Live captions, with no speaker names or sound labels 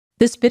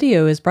This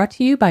video is brought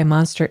to you by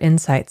Monster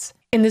Insights.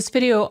 In this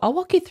video, I'll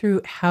walk you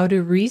through how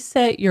to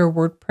reset your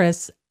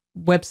WordPress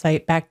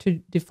website back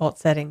to default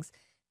settings.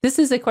 This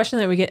is a question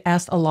that we get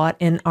asked a lot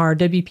in our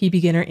WP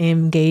Beginner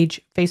Engage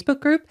Facebook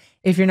group.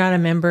 If you're not a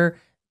member,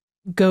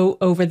 go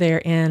over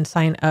there and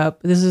sign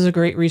up. This is a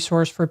great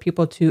resource for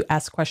people to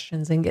ask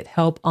questions and get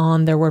help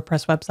on their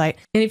WordPress website.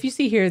 And if you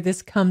see here,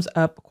 this comes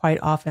up quite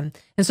often.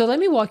 And so let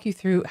me walk you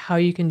through how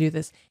you can do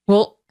this.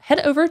 Well, head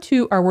over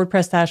to our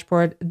WordPress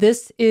dashboard.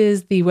 This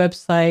is the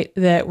website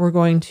that we're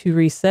going to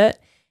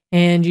reset.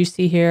 And you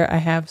see here, I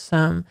have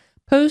some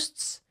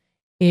posts.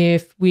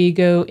 If we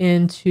go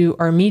into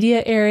our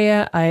media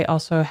area, I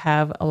also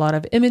have a lot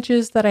of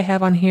images that I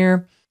have on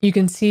here. You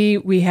can see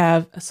we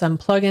have some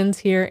plugins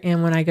here.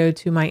 And when I go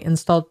to my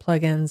installed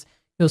plugins,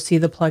 you'll see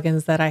the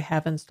plugins that I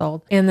have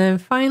installed. And then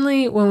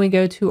finally, when we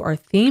go to our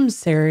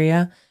themes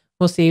area,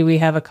 we'll see we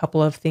have a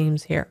couple of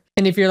themes here.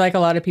 And if you're like a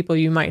lot of people,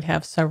 you might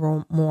have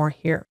several more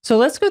here. So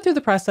let's go through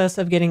the process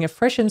of getting a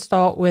fresh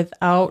install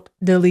without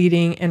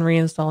deleting and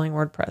reinstalling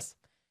WordPress.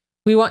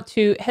 We want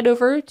to head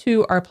over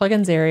to our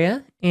plugins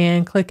area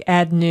and click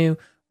add new.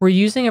 We're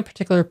using a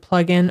particular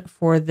plugin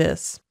for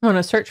this. I want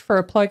to search for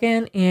a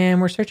plugin and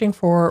we're searching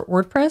for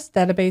WordPress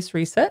Database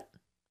Reset.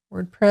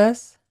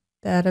 WordPress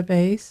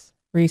Database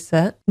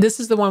Reset. This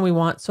is the one we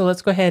want. So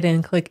let's go ahead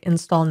and click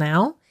install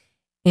now.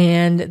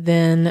 And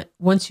then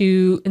once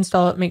you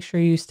install it, make sure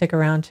you stick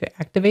around to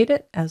activate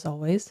it, as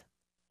always.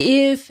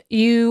 If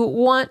you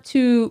want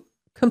to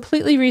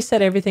completely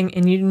reset everything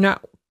and you're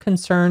not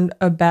concerned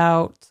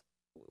about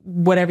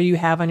whatever you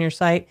have on your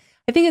site,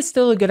 I think it's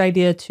still a good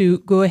idea to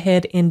go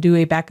ahead and do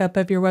a backup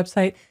of your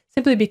website,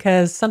 simply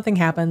because something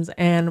happens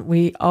and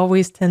we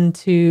always tend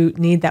to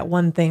need that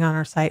one thing on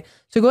our site.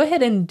 So go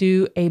ahead and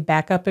do a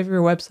backup of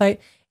your website,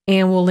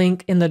 and we'll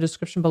link in the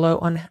description below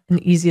on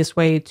an easiest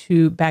way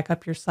to back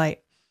up your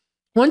site.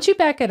 Once you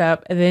back it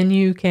up, then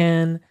you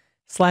can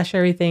slash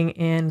everything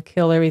and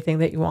kill everything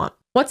that you want.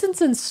 Once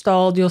it's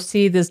installed, you'll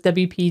see this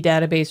WP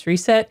Database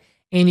Reset,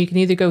 and you can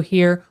either go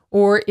here,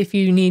 or if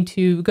you need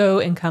to go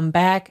and come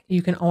back,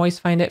 you can always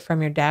find it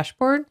from your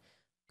dashboard,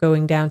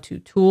 going down to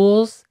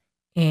Tools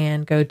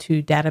and go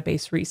to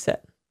Database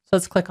Reset. So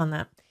let's click on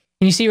that.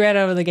 And you see right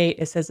out of the gate,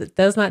 it says it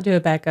does not do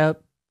a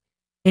backup.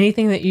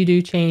 Anything that you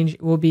do change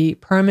will be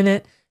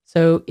permanent.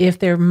 So if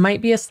there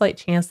might be a slight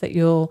chance that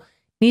you'll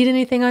need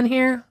anything on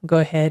here, go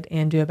ahead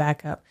and do a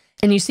backup.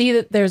 And you see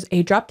that there's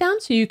a drop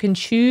down, so you can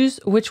choose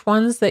which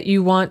ones that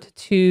you want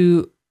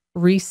to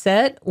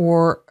reset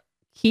or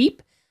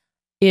keep.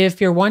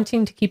 If you're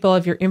wanting to keep all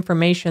of your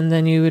information,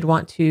 then you would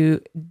want to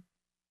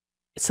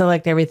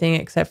select everything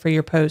except for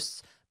your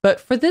posts. But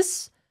for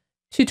this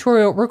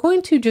tutorial, we're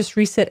going to just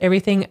reset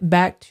everything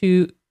back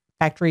to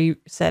factory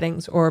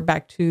settings or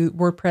back to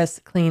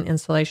WordPress clean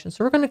installation.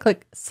 So we're going to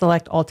click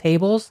select all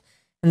tables,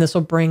 and this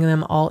will bring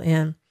them all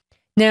in.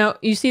 Now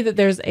you see that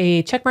there's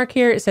a check mark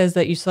here. It says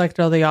that you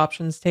selected all the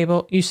options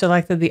table. You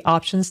selected the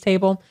options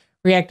table,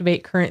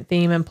 reactivate current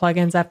theme and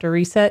plugins after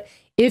reset.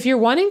 If you're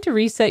wanting to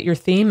reset your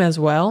theme as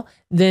well,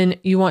 then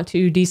you want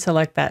to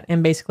deselect that.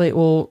 And basically it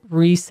will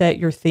reset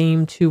your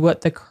theme to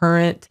what the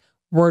current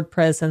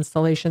WordPress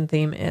installation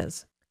theme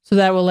is. So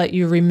that will let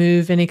you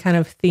remove any kind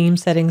of theme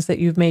settings that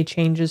you've made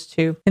changes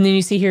to. And then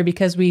you see here,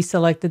 because we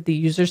selected the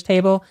users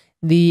table,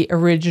 the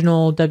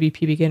original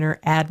WP Beginner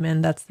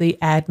admin, that's the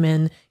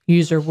admin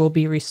user, will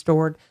be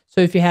restored. So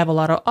if you have a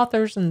lot of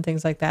authors and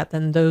things like that,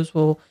 then those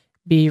will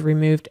be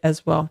removed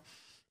as well.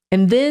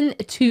 And then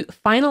to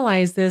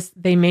finalize this,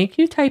 they make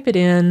you type it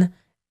in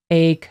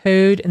a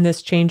code, and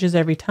this changes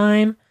every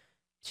time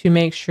to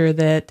make sure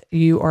that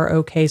you are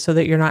okay so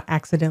that you're not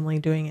accidentally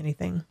doing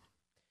anything.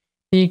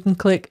 Then you can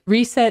click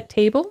Reset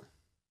Table.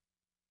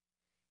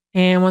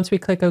 And once we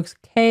click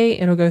OK,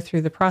 it'll go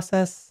through the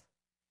process,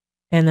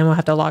 and then we'll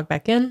have to log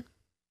back in.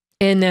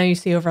 And now you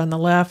see over on the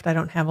left, I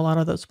don't have a lot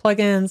of those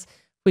plugins.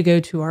 If we go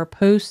to our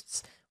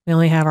posts, we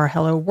only have our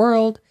Hello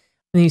World.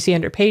 And you see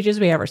under pages,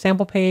 we have our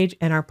sample page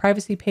and our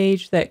privacy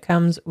page that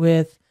comes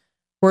with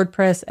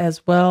WordPress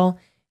as well.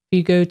 If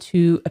you go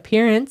to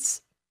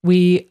appearance,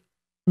 we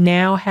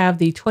now have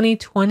the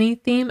 2020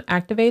 theme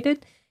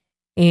activated,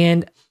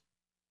 and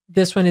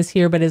this one is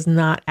here but is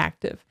not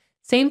active.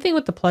 Same thing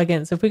with the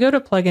plugins. If we go to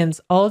plugins,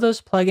 all of those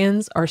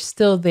plugins are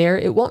still there.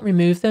 It won't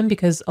remove them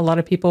because a lot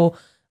of people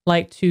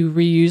like to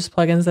reuse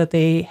plugins that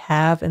they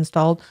have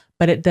installed,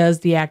 but it does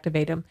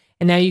deactivate them.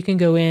 And now you can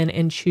go in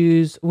and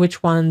choose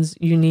which ones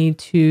you need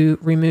to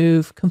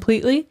remove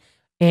completely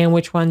and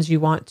which ones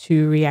you want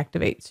to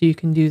reactivate. So you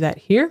can do that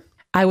here.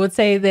 I would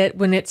say that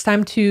when it's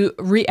time to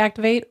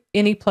reactivate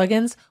any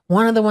plugins,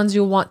 one of the ones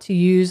you'll want to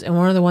use and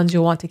one of the ones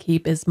you'll want to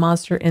keep is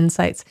Monster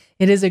Insights.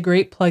 It is a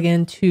great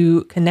plugin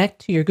to connect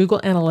to your Google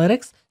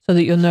Analytics so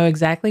that you'll know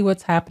exactly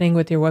what's happening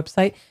with your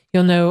website.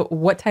 You'll know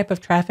what type of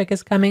traffic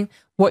is coming,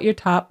 what your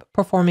top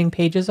performing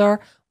pages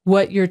are,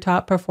 what your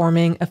top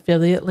performing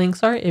affiliate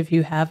links are if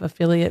you have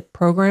affiliate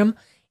program.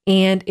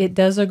 And it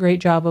does a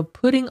great job of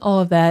putting all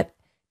of that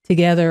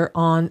together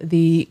on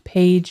the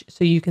page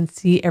so you can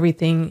see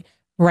everything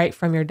right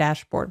from your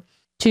dashboard.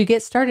 To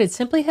get started,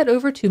 simply head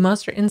over to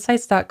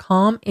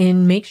monsterinsights.com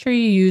and make sure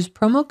you use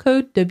promo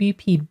code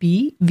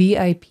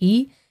WPBVIP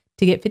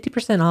to get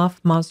 50%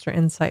 off Monster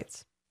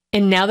Insights.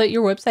 And now that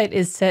your website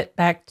is set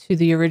back to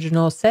the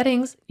original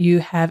settings, you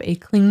have a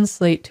clean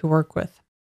slate to work with.